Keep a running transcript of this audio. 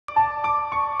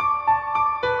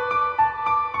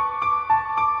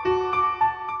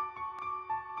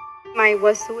I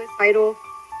was suicidal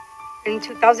in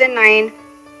 2009,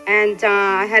 and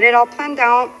I had it all planned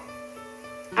out.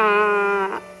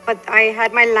 But I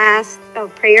had my last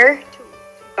prayer to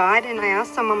God, and I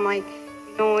asked him, I'm like,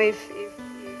 if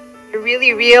you're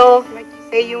really real, like you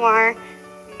say you are,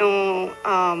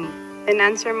 then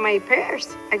answer my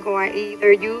prayers. I go,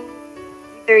 either you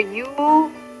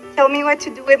tell me what to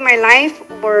do with my life,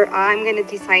 or I'm gonna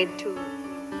decide to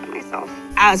kill myself.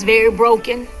 I was very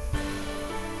broken.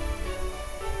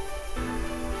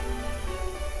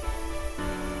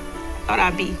 I thought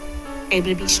I'd be able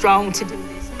to be strong to do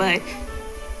this, but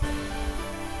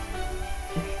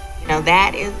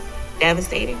that is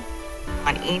devastating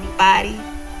on anybody.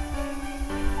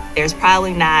 There's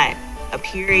probably not a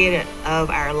period of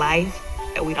our life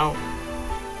that we don't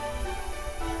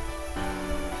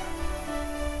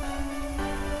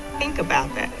think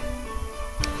about that.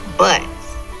 But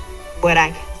what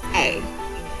I can say is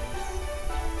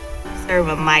serve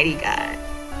a mighty God,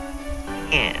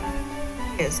 and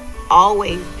has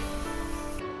always